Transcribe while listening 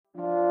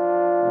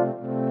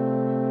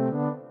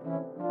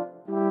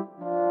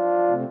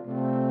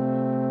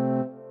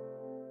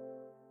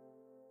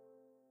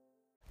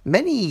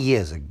Many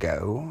years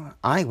ago,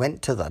 I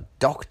went to the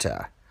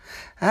doctor.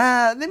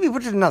 Let me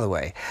put it another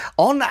way.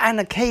 On an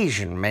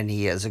occasion many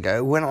years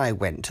ago, when I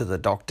went to the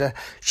doctor,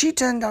 she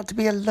turned out to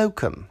be a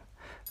locum.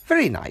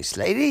 Very nice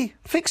lady,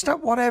 fixed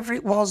up whatever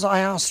it was I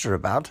asked her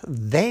about.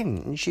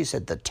 Then she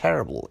said the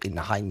terrible, in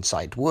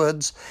hindsight,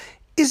 words,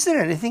 "Is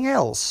there anything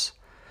else?"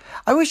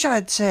 I wish I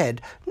had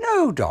said,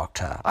 "No,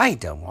 doctor, I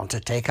don't want to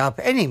take up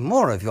any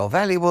more of your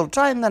valuable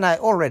time than I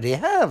already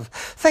have.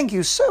 Thank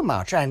you so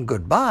much, and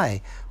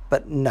goodbye."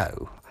 But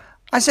no.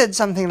 I said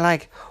something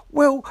like,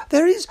 "Well,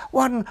 there is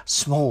one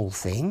small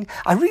thing.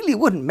 I really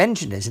wouldn't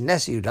mention it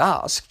unless you'd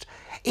asked.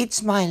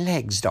 It's my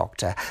legs,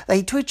 doctor.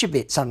 They twitch a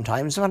bit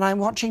sometimes when I'm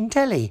watching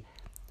telly."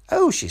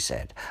 "Oh," she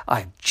said,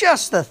 "I've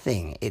just the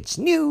thing. It's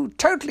new,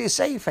 totally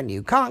safe, and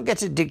you can't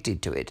get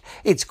addicted to it.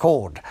 It's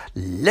called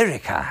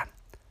Lyrica."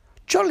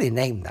 Jolly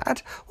name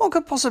that. What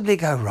could possibly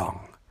go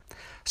wrong?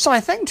 So I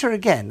thanked her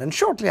again, and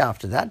shortly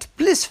after that,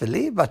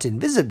 blissfully, but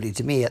invisibly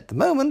to me at the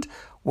moment,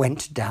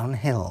 went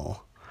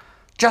downhill.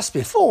 Just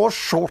before,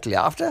 shortly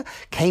after,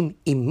 came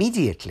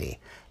immediately.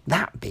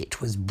 That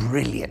bit was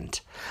brilliant.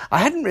 I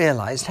hadn't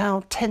realised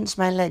how tense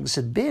my legs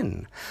had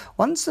been.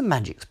 Once the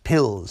magic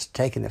pills had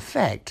taken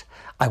effect,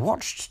 I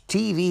watched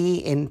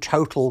TV in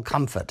total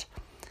comfort.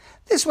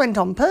 This went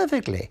on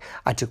perfectly.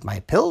 I took my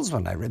pills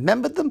when I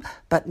remembered them,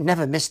 but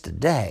never missed a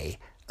day,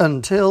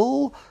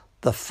 until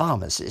the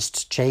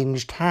pharmacist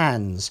changed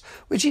hands,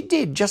 which he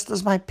did just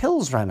as my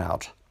pills ran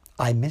out.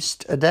 I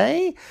missed a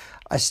day.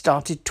 I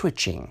started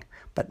twitching,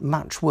 but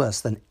much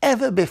worse than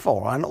ever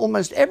before, and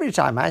almost every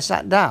time I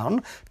sat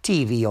down,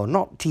 TV or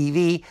not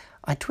TV,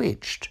 I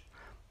twitched.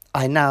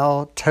 I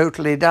now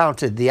totally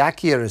doubted the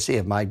accuracy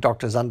of my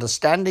doctor's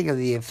understanding of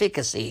the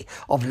efficacy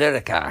of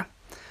Lyrica.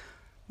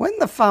 When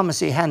the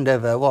pharmacy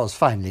handover was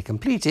finally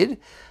completed,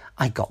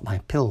 I got my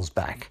pills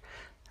back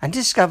and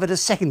discovered a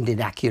second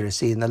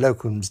inaccuracy in the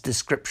locum's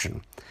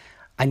description.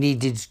 I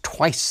needed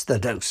twice the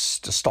dose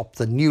to stop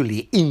the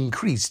newly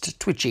increased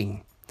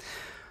twitching.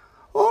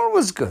 All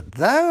was good,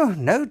 though.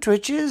 No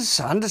twitches,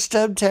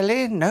 undisturbed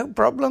telly, no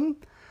problem.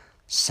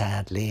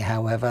 Sadly,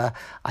 however,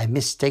 I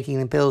missed taking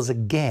the pills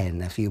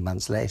again a few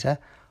months later.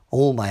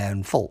 All my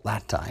own fault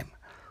that time.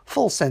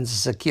 False sense of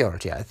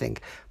security, I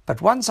think.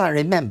 But once I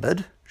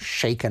remembered,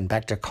 shaken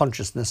back to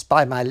consciousness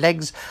by my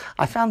legs,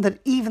 I found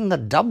that even the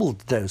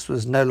doubled dose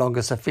was no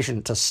longer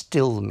sufficient to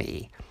still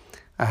me.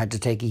 I had to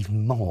take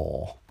even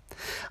more.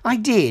 I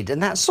did,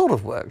 and that sort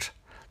of worked.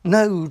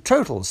 No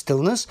total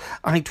stillness.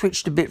 I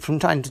twitched a bit from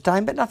time to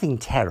time, but nothing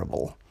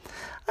terrible.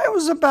 I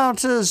was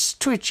about as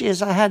twitchy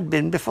as I had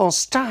been before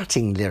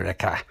starting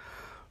Lyrica.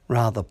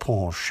 Rather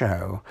poor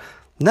show.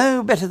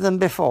 No better than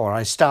before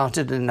I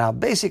started, and now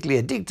basically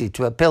addicted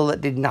to a pill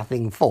that did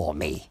nothing for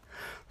me.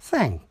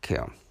 Thank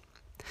you.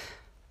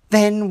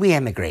 Then we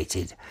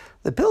emigrated.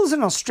 The pills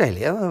in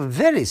Australia were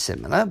very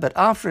similar, but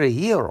after a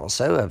year or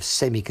so of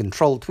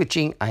semi-controlled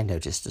twitching, I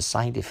noticed a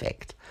side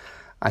effect.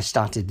 I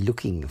started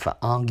looking for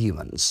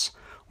arguments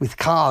with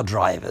car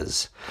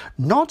drivers.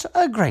 Not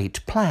a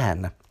great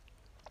plan,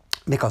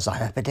 because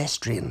I'm a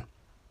pedestrian.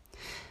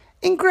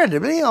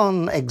 Incredibly,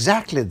 on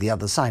exactly the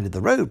other side of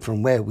the road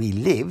from where we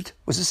lived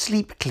was a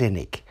sleep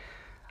clinic.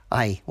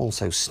 I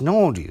also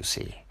snored, you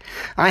see.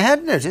 I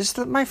had noticed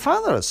that my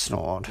father had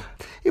snored.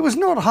 It was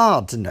not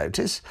hard to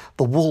notice.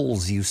 The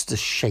walls used to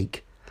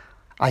shake.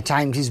 I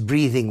timed his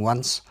breathing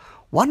once.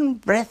 1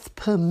 breath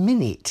per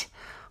minute,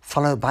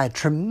 followed by a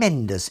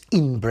tremendous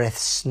in-breath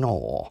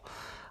snore.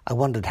 I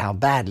wondered how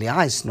badly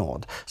I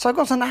snored, so I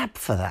got an app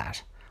for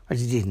that, but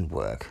it didn't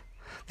work.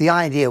 The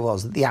idea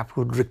was that the app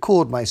would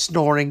record my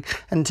snoring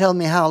and tell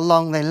me how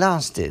long they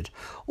lasted.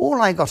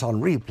 All I got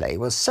on replay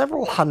was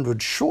several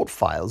hundred short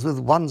files with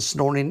one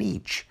snore in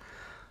each.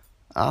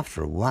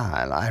 After a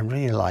while, I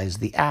realized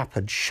the app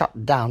had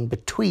shut down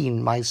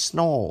between my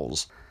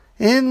snores,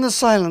 in the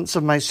silence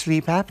of my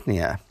sleep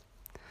apnea.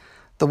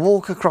 The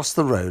walk across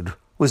the road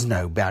was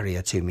no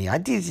barrier to me. I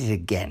did it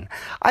again.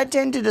 I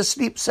attended a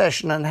sleep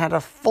session and had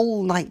a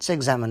full night's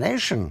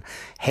examination,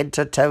 head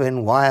to toe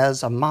in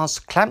wires, a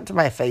mask clamped to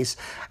my face,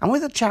 and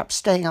with a chap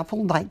staying up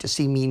all night to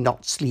see me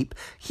not sleep,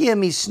 hear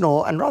me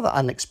snore, and rather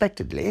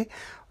unexpectedly,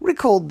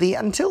 recalled the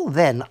until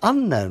then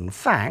unknown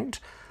fact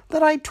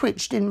that I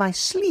twitched in my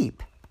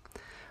sleep.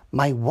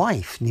 My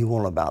wife knew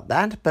all about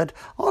that, but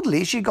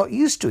oddly she got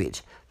used to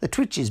it, the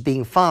twitches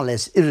being far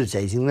less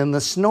irritating than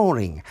the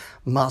snoring,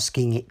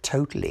 masking it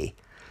totally.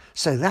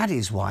 So that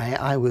is why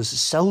I was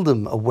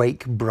seldom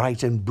awake,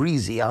 bright and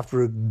breezy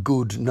after a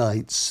good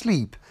night's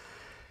sleep.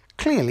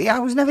 Clearly, I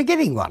was never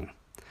getting one.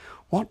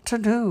 What to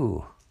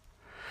do?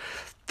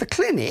 The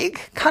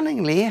clinic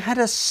cunningly had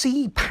a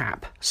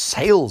CPAP,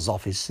 sales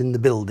office, in the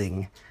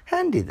building.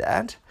 Handy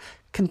that.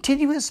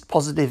 Continuous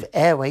positive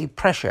airway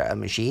pressure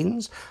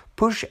machines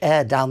push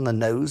air down the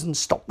nose and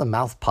stop the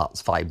mouth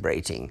parts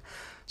vibrating.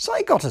 So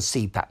I got a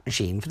CPAP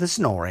machine for the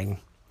snoring.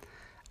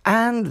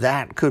 And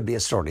that could be a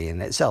story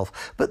in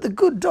itself. But the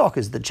good doc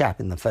is the chap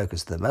in the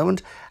focus at the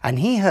moment, and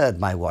he heard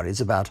my worries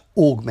about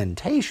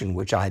augmentation,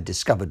 which I had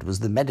discovered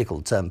was the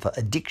medical term for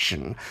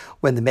addiction,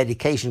 when the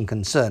medication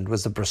concerned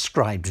was the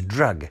prescribed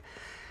drug.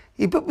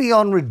 He put me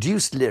on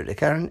reduced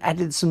Lyrica and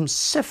added some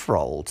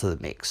Cifrol to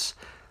the mix.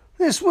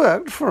 This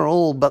worked for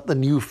all but the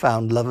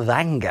newfound love of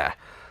anger.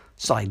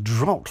 So I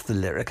dropped the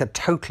Lyrica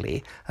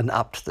totally and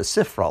upped the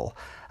Cifrol,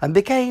 and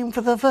became,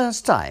 for the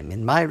first time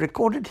in my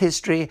recorded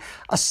history,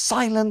 a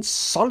silent,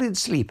 solid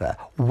sleeper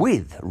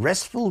with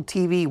restful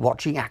TV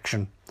watching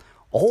action.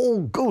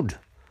 All good,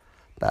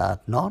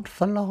 but not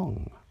for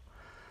long.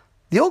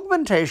 The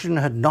augmentation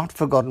had not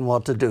forgotten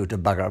what to do to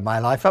bugger my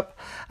life up,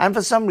 and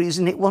for some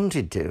reason it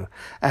wanted to,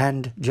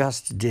 and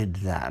just did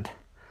that.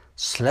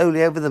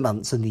 Slowly over the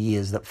months and the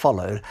years that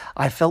followed,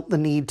 I felt the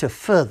need to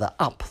further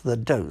up the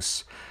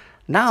dose.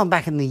 Now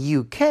back in the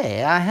UK,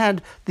 I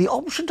had the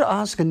option to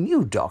ask a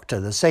new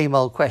doctor the same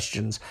old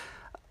questions.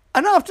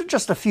 And after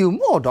just a few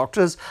more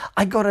doctors,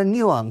 I got a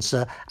new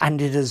answer, and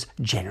it has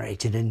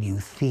generated a new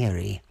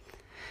theory.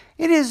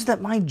 It is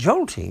that my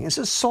jolting is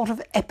a sort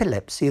of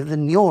epilepsy of the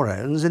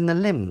neurons in the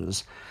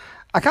limbs.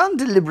 I can't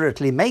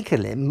deliberately make a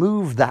limb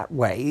move that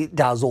way it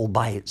does all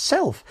by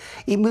itself.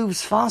 It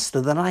moves faster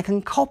than I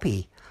can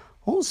copy.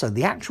 Also,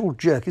 the actual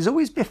jerk is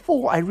always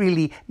before I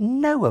really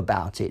know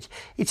about it.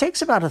 It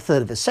takes about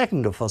 1/3 of a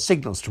second for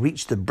signals to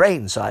reach the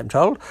brain, so I'm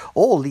told,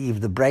 or leave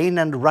the brain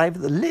and arrive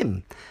at the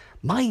limb.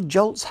 My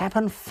jolts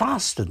happen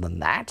faster than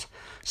that,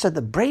 so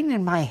the brain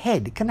in my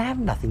head can have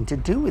nothing to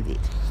do with it.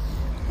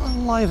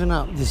 I'll liven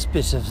up this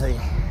bit of the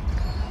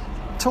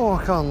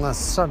talk on the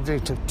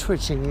subject of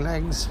twitching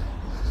legs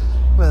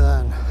with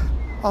an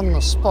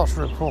on-the-spot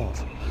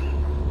report.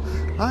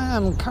 I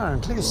am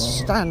currently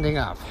standing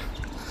up.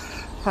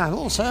 I'm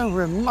also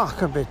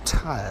remarkably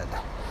tired.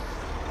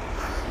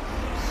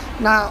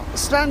 Now,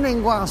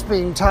 standing whilst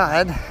being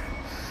tired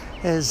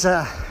is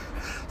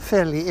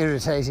fairly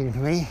irritating to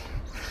me.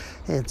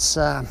 It's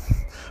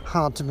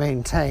hard to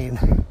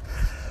maintain.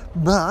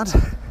 But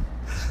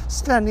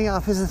standing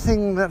up is a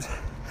thing that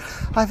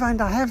I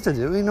find I have to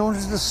do in order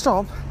to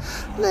stop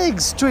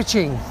legs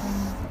twitching.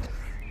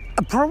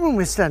 A problem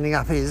with standing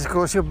up is, of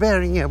course, you're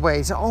bearing your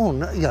weight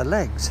on your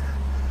legs.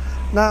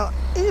 Now,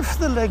 if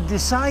the leg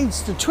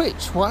decides to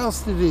twitch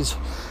whilst it is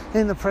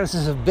in the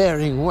process of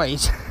bearing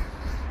weight,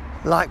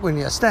 like when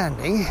you're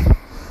standing,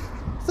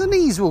 the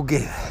knees will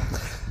give.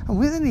 And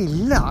with any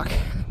luck,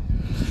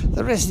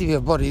 the rest of your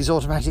body's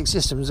automatic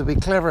systems will be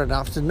clever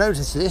enough to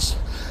notice this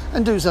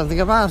and do something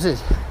about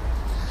it.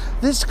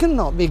 This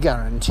cannot be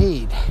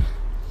guaranteed,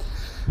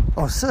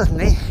 or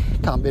certainly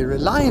can't be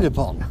relied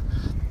upon.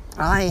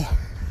 I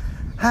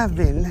have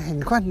been,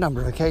 in quite a number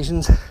of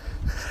occasions,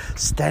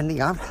 standing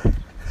up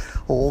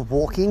or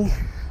walking,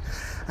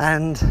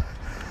 and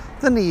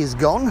the knee is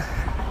gone,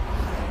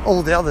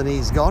 all the other knee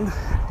is gone,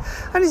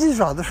 and it has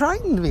rather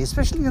frightened me,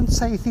 especially on,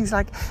 say, things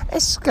like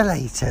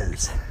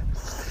escalators.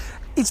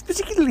 It's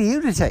particularly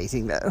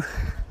irritating, though,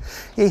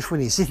 if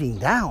when you're sitting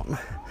down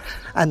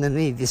and the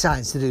knee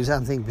decides to do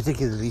something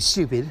particularly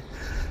stupid,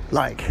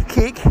 like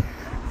kick,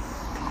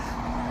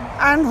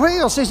 and where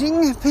you're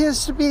sitting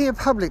appears to be a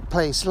public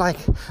place, like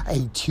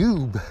a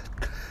tube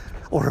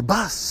or a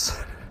bus.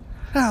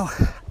 Now,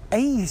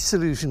 a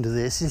solution to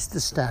this is to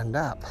stand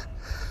up,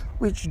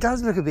 which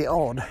does look a bit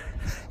odd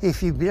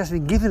if you've just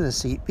been given a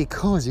seat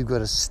because you've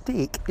got a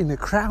stick in a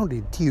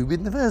crowded tube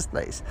in the first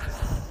place.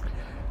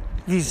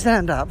 If you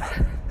stand up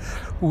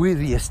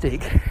with your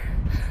stick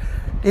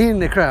in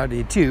the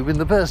crowded tube and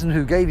the person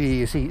who gave you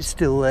your seat's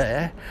still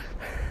there,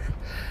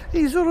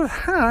 you sort of,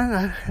 I don't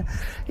know,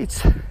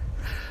 it's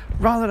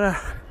rather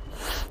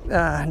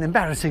an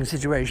embarrassing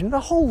situation. The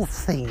whole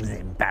thing's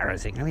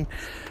embarrassing. I mean,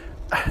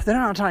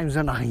 there are times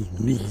when I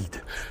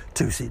need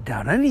to sit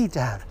down. I need to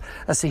have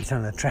a seat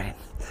on a train.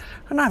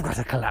 And I've got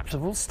a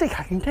collapsible stick.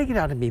 I can take it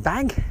out of my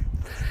bag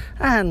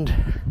and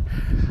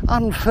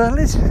unfurl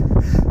it.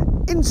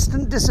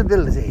 Instant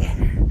disability.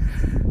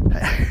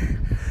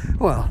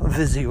 Well,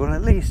 visual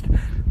at least.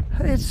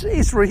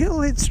 It's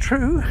real, it's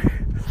true.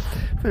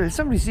 But if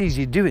somebody sees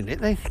you doing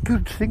it, they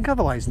could think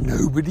otherwise.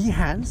 Nobody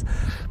has.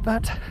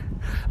 But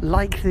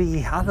like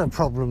the other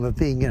problem of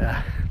being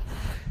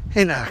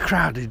in a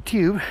crowded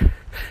tube,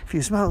 if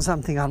you smell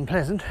something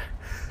unpleasant,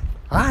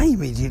 I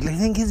immediately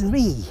think it's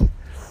me.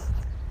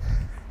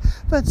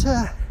 But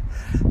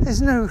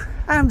there's no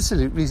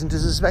absolute reason to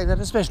suspect that,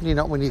 especially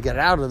not when you get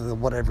out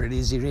of whatever it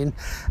is you're in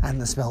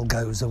and the smell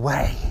goes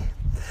away.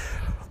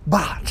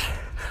 But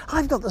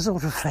I've got the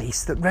sort of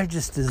face that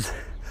registers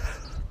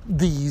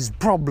these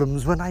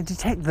problems when I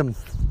detect them.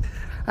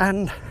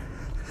 And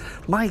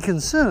my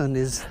concern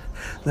is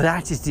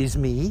that it is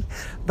me,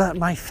 but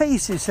my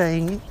face is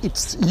saying,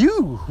 it's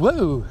you,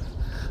 whoa,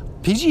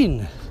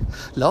 pigeon,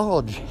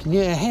 lodge,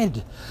 near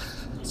head.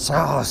 So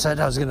I said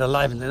I was going to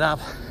liven it up.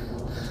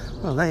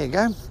 Well, there you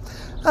go.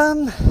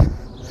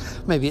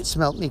 Maybe it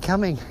smelt me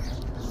coming.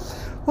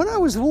 When I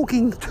was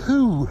walking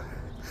to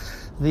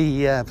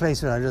the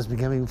place where I'd just been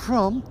coming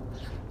from,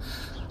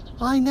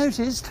 I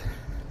noticed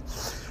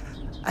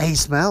a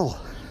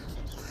smell,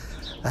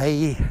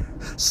 a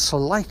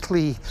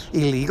slightly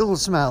illegal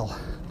smell,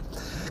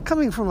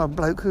 coming from a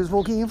bloke who was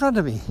walking in front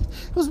of me.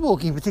 He was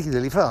walking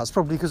particularly fast,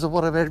 probably because of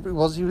whatever it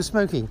was he was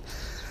smoking.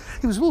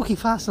 He was walking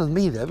faster than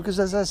me though, because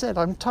as I said,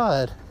 I'm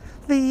tired.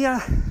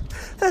 The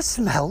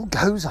smell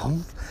goes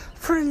on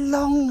for a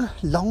long,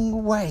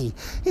 long way.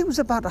 It was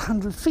about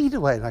 100 feet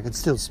away and I could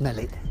still smell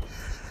it.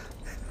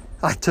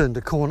 I turned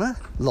a corner,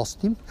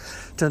 lost him,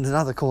 turned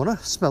another corner,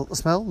 smelt the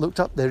smell, looked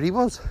up, there he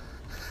was.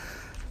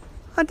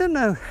 I don't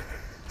know.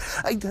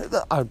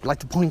 I'd like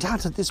to point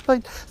out at this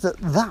point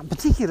that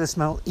particular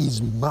smell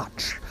is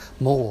much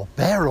more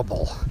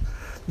bearable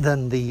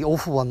than the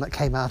awful one that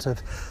came out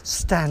of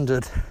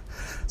standard,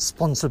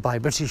 sponsored by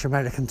British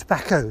American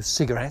Tobacco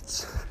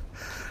cigarettes,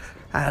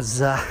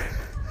 as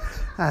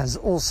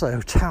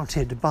also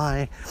touted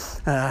by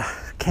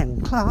Ken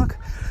Clarke,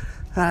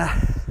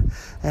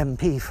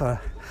 MP for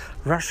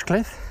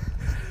Rushcliffe.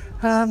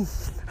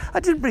 I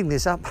did bring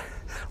this up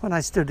when I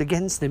stood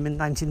against him in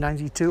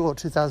 1992 or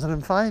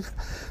 2005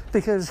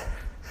 because,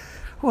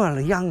 well,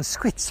 a young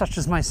squit such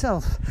as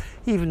myself,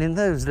 even in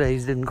those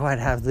days, didn't quite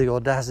have the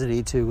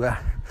audacity to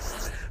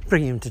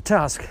bring him to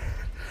task.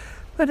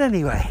 But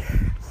anyway,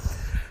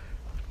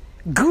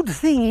 good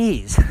thing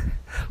is,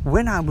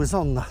 when I was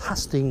on the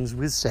hustings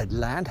with said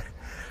lad,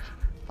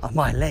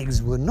 my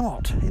legs were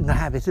not in the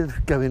habit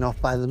of going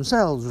off by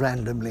themselves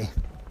randomly.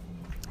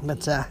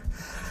 But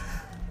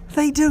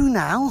they do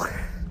now,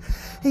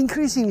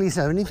 increasingly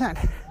so. And in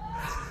fact,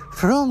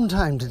 from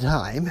time to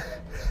time,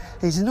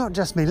 it's not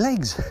just my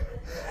legs.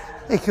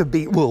 It could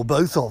be, well,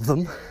 both of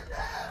them,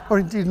 or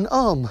indeed an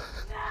arm,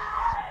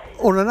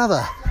 or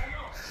another.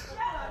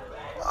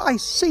 I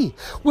see.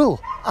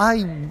 Well,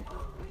 I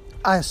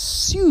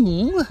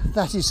assume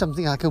that is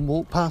something I can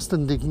walk past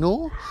and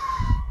ignore.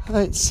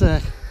 It's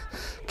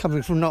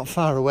coming from not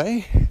far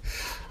away.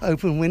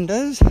 Open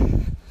windows.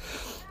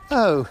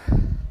 Oh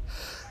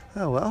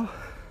well.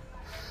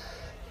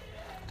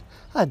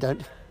 I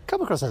don't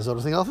come across that sort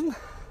of thing often.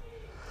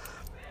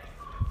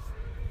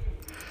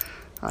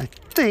 I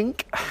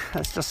think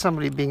that's just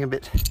somebody being a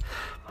bit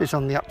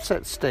on the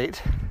upset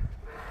state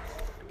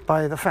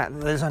by the fact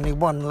that there's only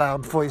one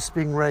loud voice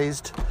being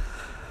raised.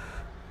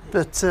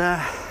 But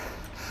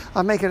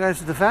I'll make a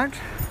note of the fact.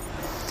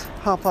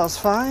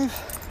 5:30,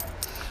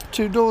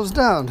 2 doors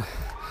down,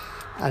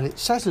 and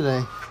it's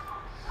Saturday.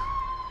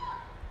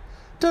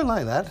 Don't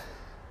like that.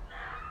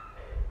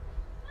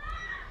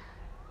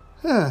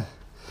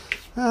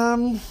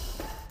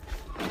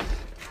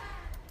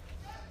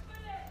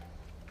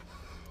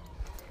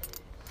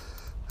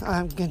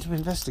 I'm going to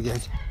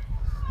investigate.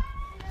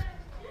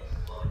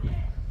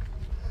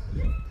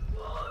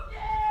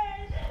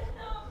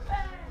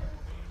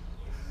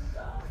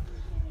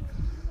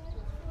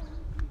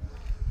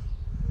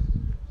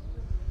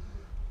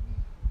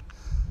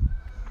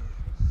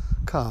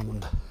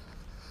 Calmed.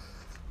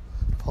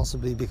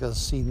 Possibly because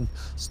seen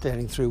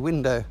staring through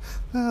window.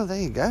 Oh, there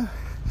you go.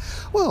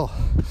 Well,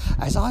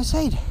 as I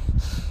said,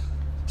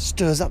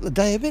 stirs up the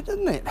day a bit,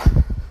 doesn't it?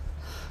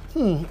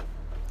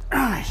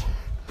 Right.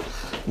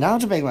 Now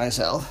to make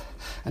myself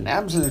an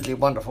absolutely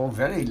wonderful,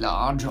 very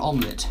large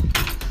omelette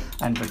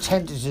and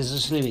pretend it is a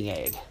slimming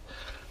egg.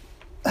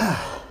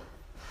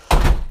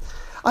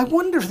 I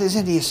wonder if there's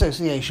any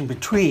association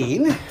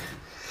between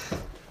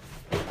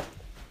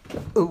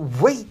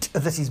weight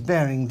that is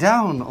bearing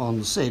down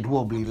on said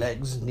wobbly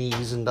legs,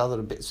 knees and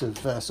other bits of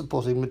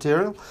supporting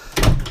material,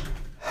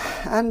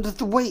 and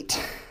the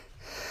weight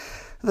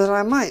that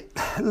I might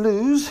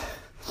lose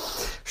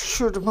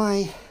should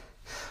my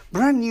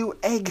brand new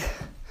egg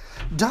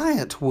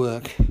diet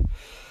work.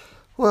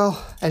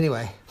 Well,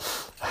 anyway,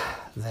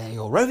 there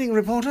your roving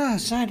reporter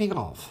signing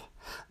off.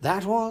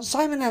 That was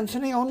Simon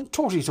Anthony on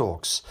Torty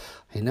Talks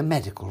in a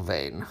medical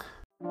vein.